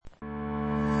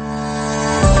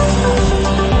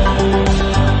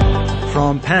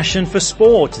From passion for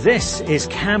sport, this is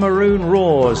Cameroon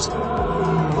Roars.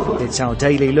 It's our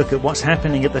daily look at what's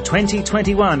happening at the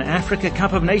 2021 Africa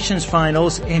Cup of Nations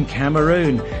finals in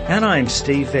Cameroon. And I'm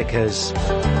Steve Vickers.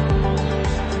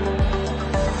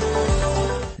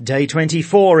 Day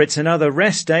 24, it's another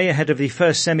rest day ahead of the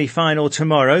first semi-final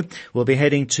tomorrow. We'll be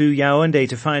heading to Yaounde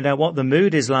to find out what the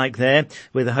mood is like there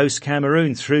with the host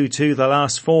Cameroon through to the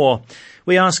last four.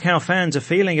 We ask how fans are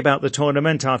feeling about the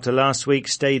tournament after last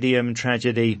week's stadium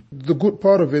tragedy. The good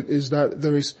part of it is that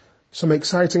there is some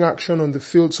exciting action on the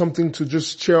field, something to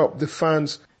just cheer up the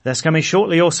fans. That's coming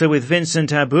shortly also with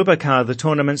Vincent Aboubakar, the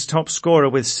tournament's top scorer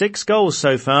with 6 goals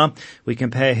so far. We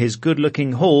compare his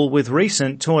good-looking haul with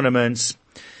recent tournaments.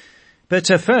 But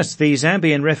first, the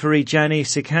Zambian referee Gianni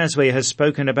Sikazwe has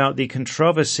spoken about the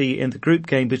controversy in the group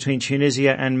game between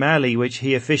Tunisia and Mali, which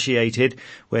he officiated,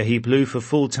 where he blew for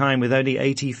full time with only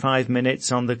 85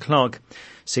 minutes on the clock.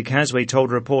 Sikazwe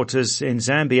told reporters in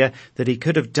Zambia that he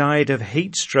could have died of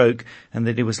heat stroke and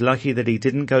that he was lucky that he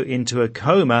didn't go into a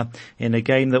coma in a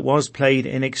game that was played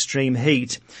in extreme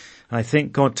heat. "I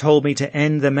think God told me to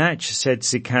end the match," said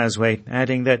Sikazwe,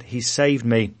 adding that he saved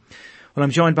me. Well,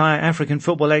 I'm joined by African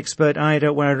football expert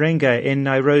Ida Waringa in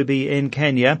Nairobi in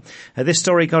Kenya. This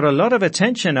story got a lot of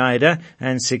attention, Ida,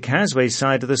 and Sikazwe's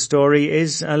side of the story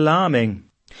is alarming.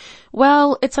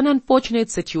 Well, it's an unfortunate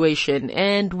situation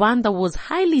and one that was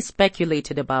highly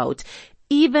speculated about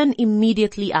even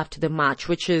immediately after the match,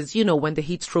 which is, when the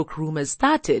heat stroke rumors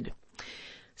started.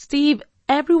 Steve,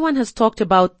 everyone has talked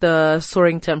about the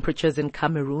soaring temperatures in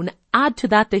Cameroon. Add to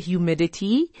that the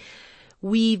humidity.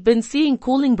 We've been seeing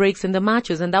cooling breaks in the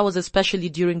matches, and that was especially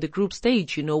during the group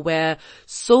stage, where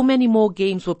so many more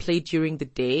games were played during the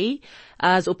day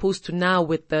as opposed to now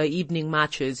with the evening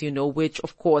matches, which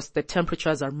of course the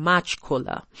temperatures are much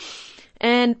cooler.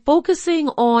 And focusing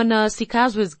on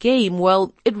Sikazwe's game,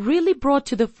 well, it really brought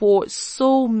to the fore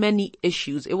so many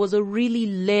issues. It was a really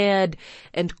layered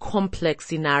and complex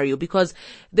scenario because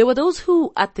there were those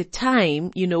who at the time,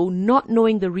 not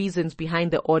knowing the reasons behind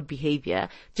the odd behavior,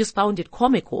 just found it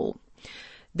comical.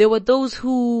 There were those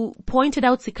who pointed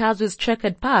out Sikazwe's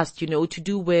checkered past, to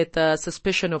do with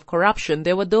suspicion of corruption.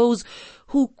 There were those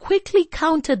who quickly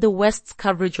countered the West's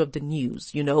coverage of the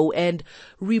news, and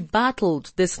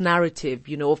rebutted this narrative,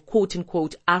 of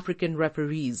quote-unquote African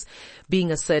referees being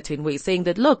a certain way, saying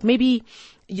that, look, maybe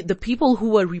the people who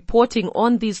were reporting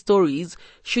on these stories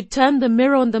should turn the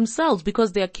mirror on themselves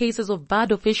because there are cases of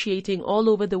bad officiating all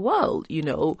over the world,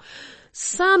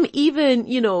 Some even,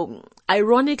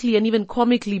 ironically and even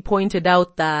comically pointed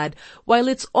out that while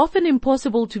it's often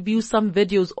impossible to view some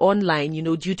videos online,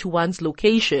 due to one's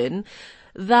location,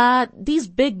 that these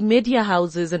big media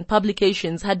houses and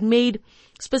publications had made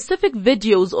specific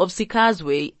videos of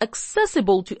Sikazwe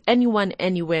accessible to anyone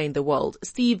anywhere in the world.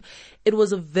 Steve, it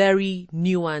was a very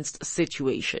nuanced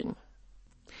situation.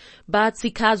 But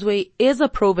Sikazwe is a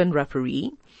proven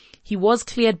referee. He was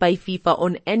cleared by FIFA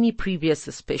on any previous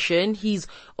suspicion. He's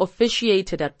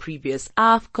officiated at previous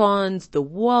AFCONs, the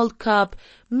World Cup,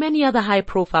 many other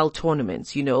high-profile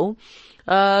tournaments,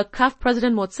 CAF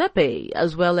President Motsepe,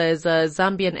 as well as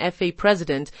Zambian FA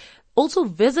President, also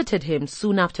visited him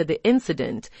soon after the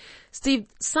incident. Steve,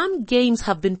 some games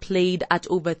have been played at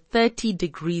over 30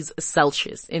 degrees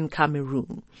Celsius in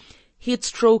Cameroon. Heat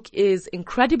stroke is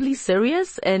incredibly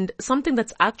serious and something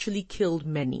that's actually killed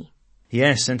many.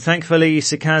 Yes, and thankfully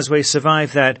Sikazwe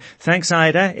survived that. Thanks,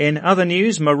 Ida. In other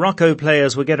news, Morocco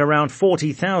players will get around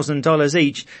 $40,000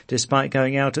 each, despite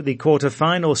going out at the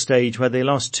quarter-final stage where they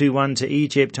lost 2-1 to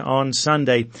Egypt on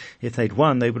Sunday. If they'd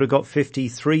won, they would have got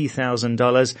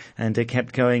 $53,000 and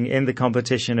kept going in the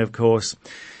competition, of course.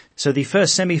 So the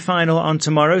first semi-final on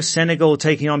tomorrow, Senegal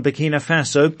taking on Burkina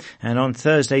Faso, and on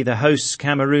Thursday the hosts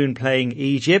Cameroon playing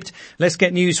Egypt. Let's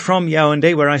get news from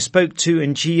Yaounde, where I spoke to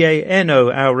Njie Eno,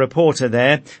 our reporter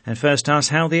there, and first asked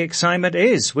how the excitement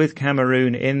is with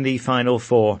Cameroon in the Final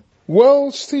Four.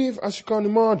 Well, Steve, as you can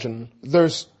imagine,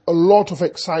 there's a lot of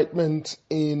excitement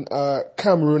in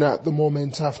Cameroon at the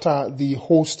moment after the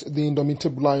host, the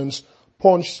Indomitable Lions,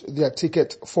 punched their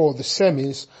ticket for the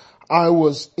semis. I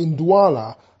was in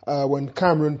Douala when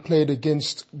Cameroon played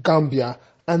against Gambia,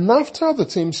 and after the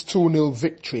team's 2-0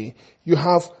 victory, you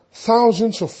have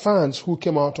thousands of fans who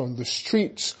came out on the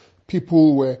streets.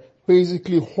 People were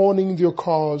basically horning their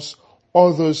cars,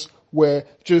 others were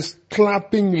just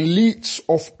clapping lids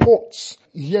of pots.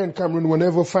 Here in Cameroon,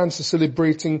 whenever fans are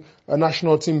celebrating a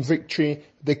national team victory,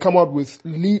 they come out with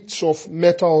lids of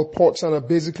metal pots and are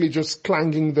basically just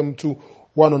clanging them to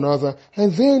one another.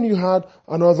 And then you had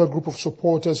another group of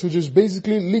supporters who just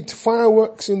basically lit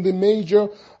fireworks in the major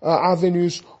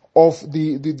avenues of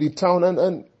the town.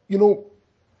 And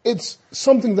it's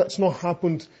something that's not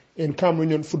happened in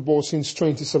Cameroonian football since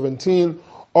 2017.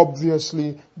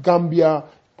 Obviously, Gambia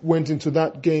went into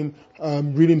that game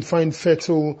really fine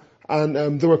fettle,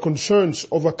 and there were concerns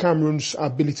over Cameroon's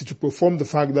ability to perform. The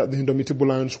fact that the Indomitable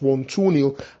Lions won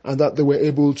 2-0 and that they were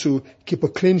able to keep a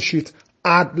clean sheet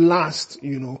at last,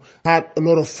 had a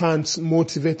lot of fans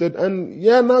motivated. And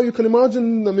yeah, now you can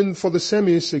imagine, for the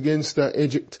semis against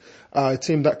Egypt, a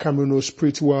team that Cameroon knows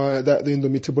pretty well, that the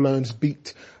Indomitable Lions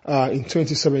beat in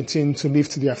 2017 to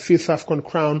lift their 5th AFCON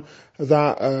crown,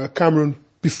 that Cameroon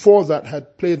before that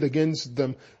had played against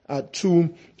them at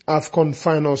 2 AFCON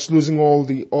finals, losing all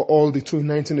the two in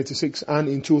 1986 and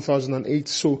in 2008.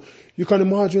 So you can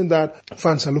imagine that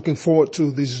fans are looking forward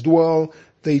to this duel.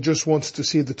 They just want to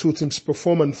see the two teams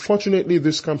perform. Unfortunately,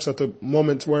 this comes at a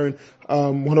moment wherein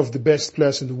one of the best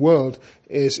players in the world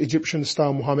is Egyptian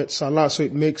star Mohamed Salah. So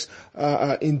it makes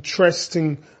it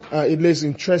lays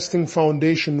interesting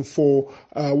foundation for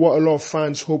what a lot of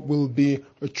fans hope will be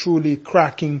a truly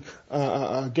cracking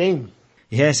game.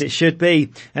 Yes, it should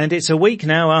be. And it's a week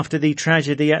now after the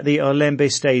tragedy at the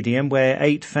Olembe Stadium where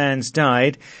 8 fans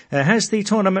died. Has the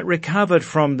tournament recovered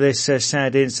from this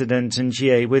sad incident, and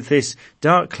GA, with this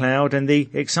dark cloud and the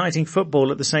exciting football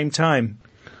at the same time?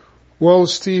 Well,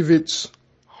 Steve, it's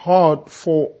hard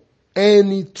for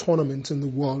any tournament in the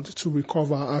world to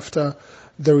recover after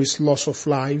there is loss of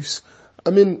lives.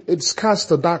 It's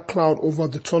cast a dark cloud over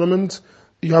the tournament.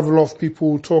 You have a lot of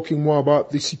people talking more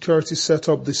about the security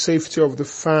setup, the safety of the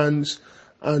fans,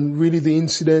 and really the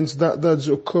incidents that's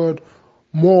occurred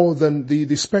more than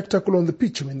the spectacle on the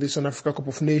pitch. This is an Africa Cup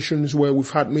of Nations where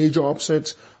we've had major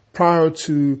upsets. Prior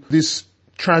to this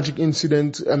tragic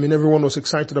incident, everyone was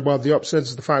excited about the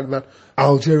upsets, the fact that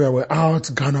Algeria were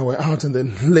out, Ghana were out, and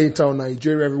then later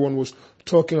Nigeria, everyone was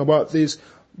talking about this.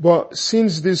 But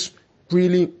since this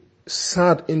really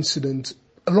sad incident,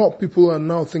 a lot of people are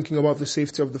now thinking about the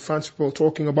safety of the fans. People are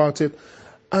talking about it.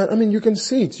 And you can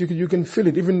see it. You can feel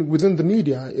it even within the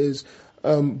media.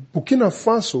 Burkina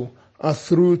Faso are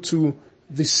through to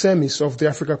the semis of the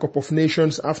Africa Cup of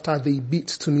Nations after they beat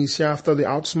Tunisia, after they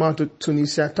outsmarted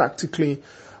Tunisia tactically.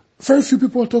 Very few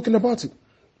people are talking about it,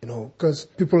 because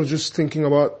people are just thinking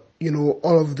about,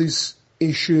 all of these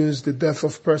issues, the death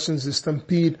of persons, the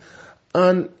stampede.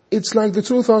 And it's like the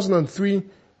 2003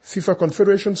 FIFA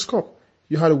Confederations Cup.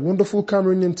 You had a wonderful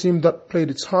Cameroonian team that played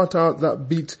its heart out, that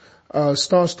beat a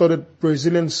star-studded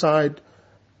Brazilian side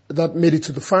that made it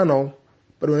to the final.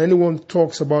 But when anyone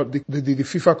talks about the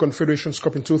FIFA Confederations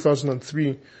Cup in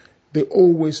 2003, they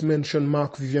always mention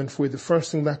Marc-Vivien Foé. The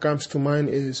first thing that comes to mind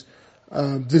is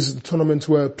this is the tournament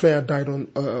where a player died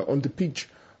on the pitch.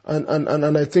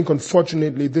 And I think,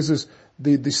 unfortunately, this is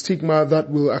the stigma that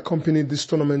will accompany this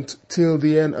tournament till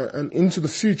the end and into the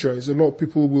future. Is a lot of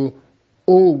people will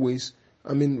always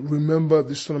remember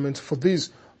this tournament for this.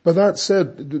 But that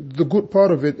said, the good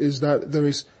part of it is that there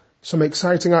is some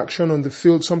exciting action on the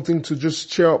field, something to just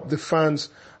cheer up the fans.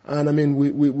 And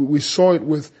we saw it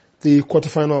with the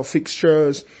quarterfinal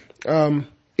fixtures.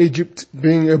 Egypt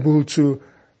being able to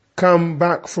come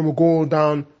back from a goal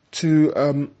down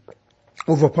to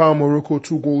overpower Morocco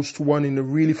 2-1 in a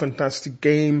really fantastic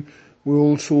game. We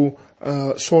also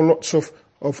saw lots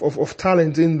of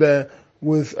talent in there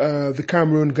with the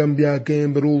Cameroon-Gambia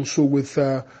game, but also with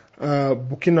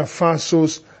Burkina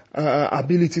Faso's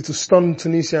ability to stun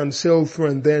Tunisia and sail through,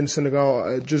 and then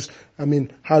Senegal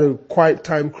had a quiet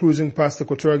time cruising past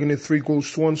Equatorial Guinea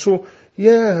 3-1. So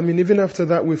yeah, even after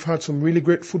that we've had some really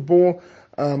great football.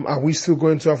 Are we still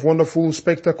going to have wonderful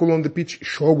spectacle on the pitch?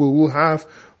 Sure, we will have.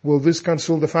 Will this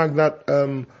cancel the fact that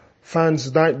fans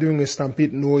died during a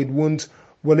stampede? No, it won't.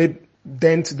 Will it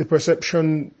dent the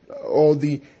perception or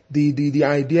the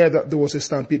idea that there was a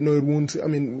stampede? No, it won't.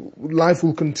 Life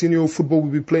will continue, football will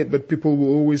be played, but people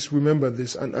will always remember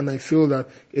this. And I feel that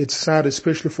it's sad,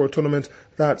 especially for a tournament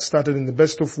that started in the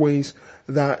best of ways,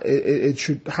 that it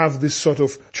should have this sort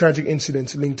of tragic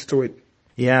incident linked to it.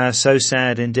 Yeah, so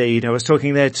sad indeed. I was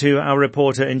talking there to our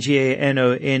reporter Njie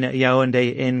Eno in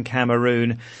Yaounde in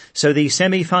Cameroon. So the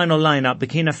semi-final lineup,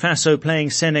 Burkina Faso playing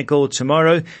Senegal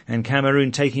tomorrow and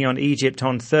Cameroon taking on Egypt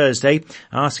on Thursday.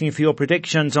 Asking for your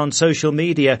predictions on social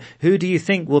media. Who do you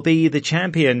think will be the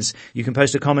champions? You can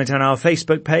post a comment on our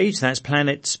Facebook page, that's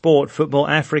Planet Sport Football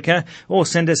Africa, or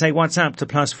send us a WhatsApp to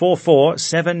 +44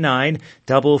 79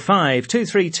 55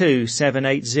 232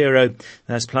 780.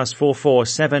 That's +44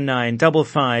 79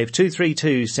 55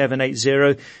 232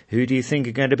 780. Who do you think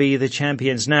are going to be the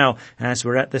champions now as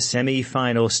we're at the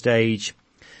semi-final stage?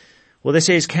 Well, this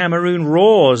is Cameroon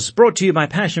Roars, brought to you by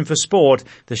Passion for Sport,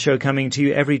 the show coming to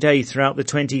you every day throughout the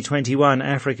 2021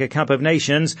 Africa Cup of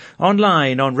Nations,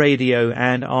 online, on radio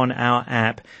and on our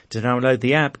app. To download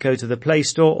the app, go to the Play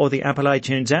Store or the Apple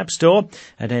iTunes App Store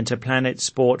and enter Planet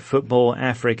Sport Football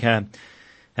Africa.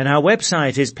 And our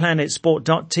website is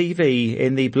planetsport.tv.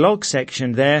 In the blog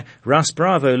section there, Russ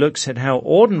Bravo looks at how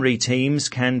ordinary teams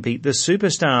can beat the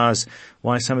superstars,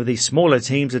 why some of these smaller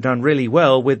teams have done really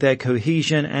well with their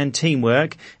cohesion and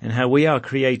teamwork, and how we are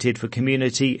created for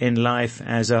community in life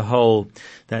as a whole.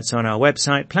 That's on our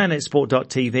website,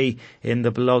 planetsport.tv, in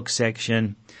the blog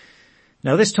section.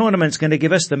 Now, this tournament's going to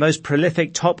give us the most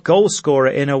prolific top goal scorer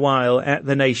in a while at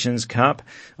the Nations Cup.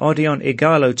 Odion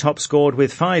Ighalo top scored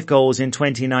with 5 goals in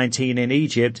 2019 in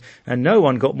Egypt, and no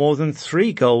one got more than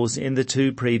 3 goals in the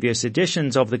 2 previous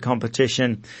editions of the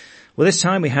competition. Well, this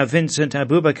time we have Vincent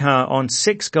Aboubakar on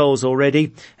 6 goals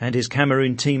already, and his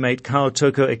Cameroon teammate Karl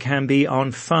Toko Ekambi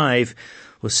on 5.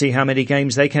 We'll see how many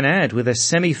games they can add with a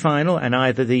semi-final and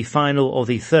either the final or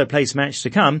the third place match to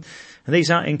come. And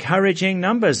these are encouraging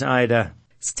numbers, Ida.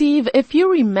 Steve, if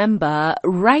you remember,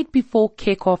 right before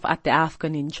kickoff at the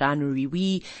AFCON in January,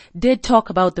 we did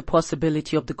talk about the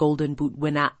possibility of the Golden Boot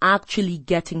winner actually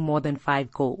getting more than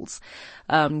 5 goals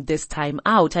this time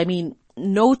out. I mean,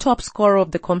 no top scorer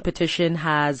of the competition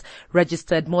has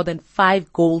registered more than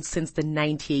 5 goals since the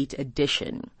 98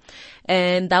 edition.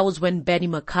 And that was when Benny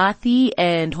McCarthy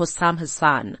and Hossam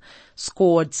Hassan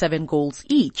scored 7 goals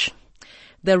each.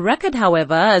 The record,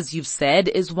 however, as you've said,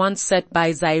 is one set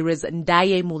by Zaire's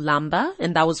Ndaye Mulamba,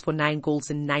 and that was for 9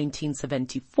 goals in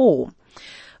 1974.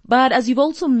 But as you've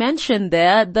also mentioned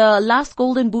there, the last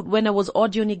Golden Boot winner was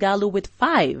Odion Ighalo with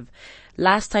 5,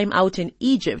 last time out in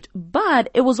Egypt.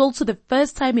 But it was also the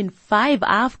first time in 5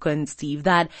 AFCONs, Steve,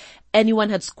 that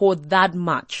anyone had scored that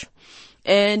much.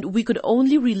 And we could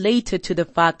only relate it to the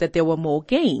fact that there were more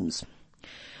games.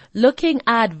 Looking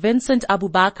at Vincent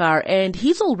Aboubakar, and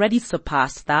he's already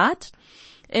surpassed that.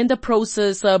 In the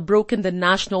process, broken the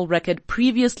national record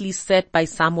previously set by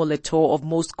Samuel Eto'o of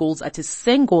most goals at a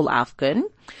single AFCON.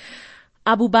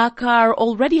 Aboubakar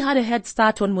already had a head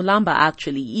start on Mulamba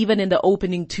actually, even in the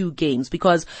opening 2 games,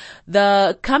 because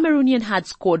the Cameroonian had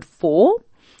scored 4,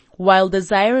 while the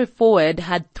Zaire forward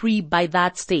had 3 by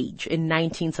that stage in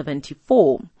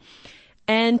 1974.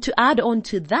 And to add on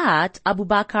to that,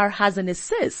 Aboubakar has an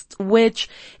assist, which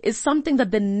is something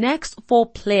that the next 4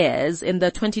 players in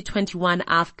the 2021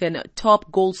 AFCON top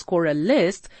goal scorer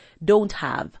list don't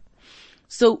have.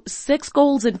 So 6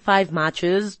 goals in 5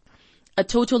 matches, a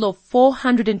total of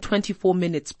 424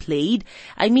 minutes played.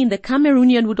 I mean, the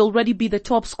Cameroonian would already be the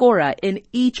top scorer in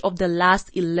each of the last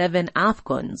 11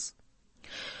 AFCONs.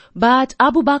 But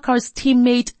Aboubakar's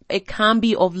teammate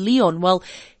Ekambi of Lyon, well,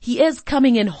 he is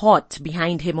coming in hot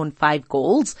behind him on 5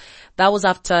 goals. That was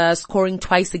after scoring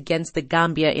twice against the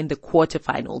Gambia in the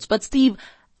quarterfinals. But Steve,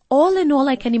 all in all,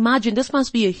 I can imagine this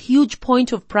must be a huge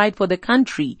point of pride for the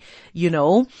country,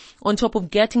 on top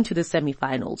of getting to the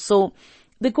semi-finals. So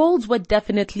the goals were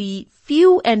definitely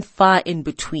few and far in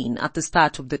between at the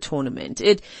start of the tournament.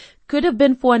 It could have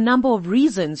been for a number of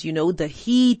reasons, the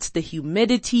heat, the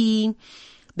humidity.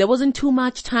 There wasn't too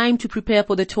much time to prepare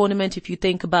for the tournament if you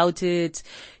think about it.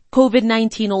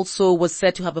 COVID-19 also was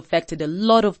said to have affected a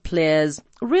lot of players.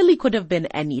 Really could have been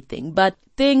anything, but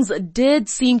things did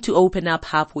seem to open up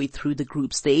halfway through the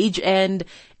group stage, and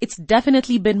it's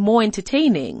definitely been more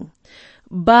entertaining.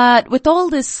 But with all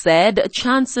this said,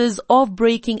 chances of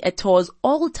breaking Eto'o's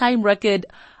all-time record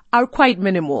are quite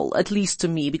minimal, at least to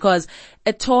me, because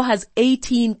Eto'o has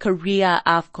 18 career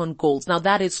AFCON goals. Now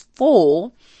that is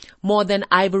 4 more than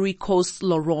Ivory Coast's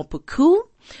Laurent Pokou,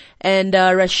 and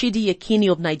Rashidi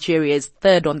Yekini of Nigeria is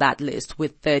 3rd on that list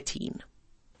with 13.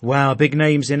 Wow, big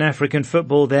names in African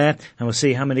football there, and we'll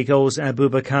see how many goals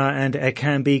Aboubakar and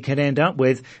Ekambi can end up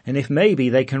with, and if maybe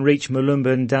they can reach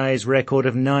Mulumba Ndaye's record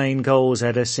of 9 goals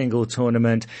at a single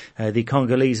tournament. The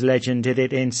Congolese legend did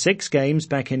it in 6 games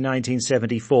back in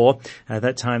 1974. At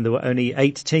that time there were only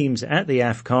 8 teams at the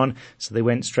AFCON, so they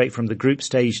went straight from the group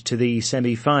stage to the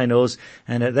semi-finals,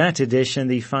 and at that edition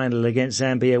the final against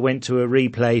Zambia went to a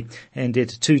replay, ended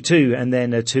 2-2 and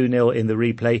then a 2-0 in the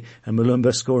replay, and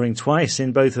Mulumba scoring twice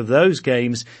in both of those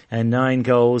games and 9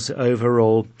 goals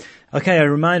overall. Okay, a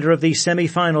reminder of the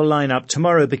semi-final lineup.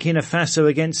 Tomorrow, Burkina Faso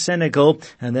against Senegal,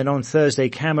 and then on Thursday,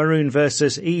 Cameroon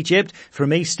versus Egypt. From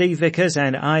me, Steve Vickers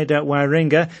and Ida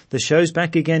Waringa, the show's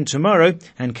back again tomorrow,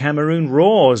 and Cameroon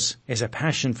Roars is a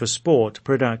Passion for Sport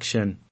production.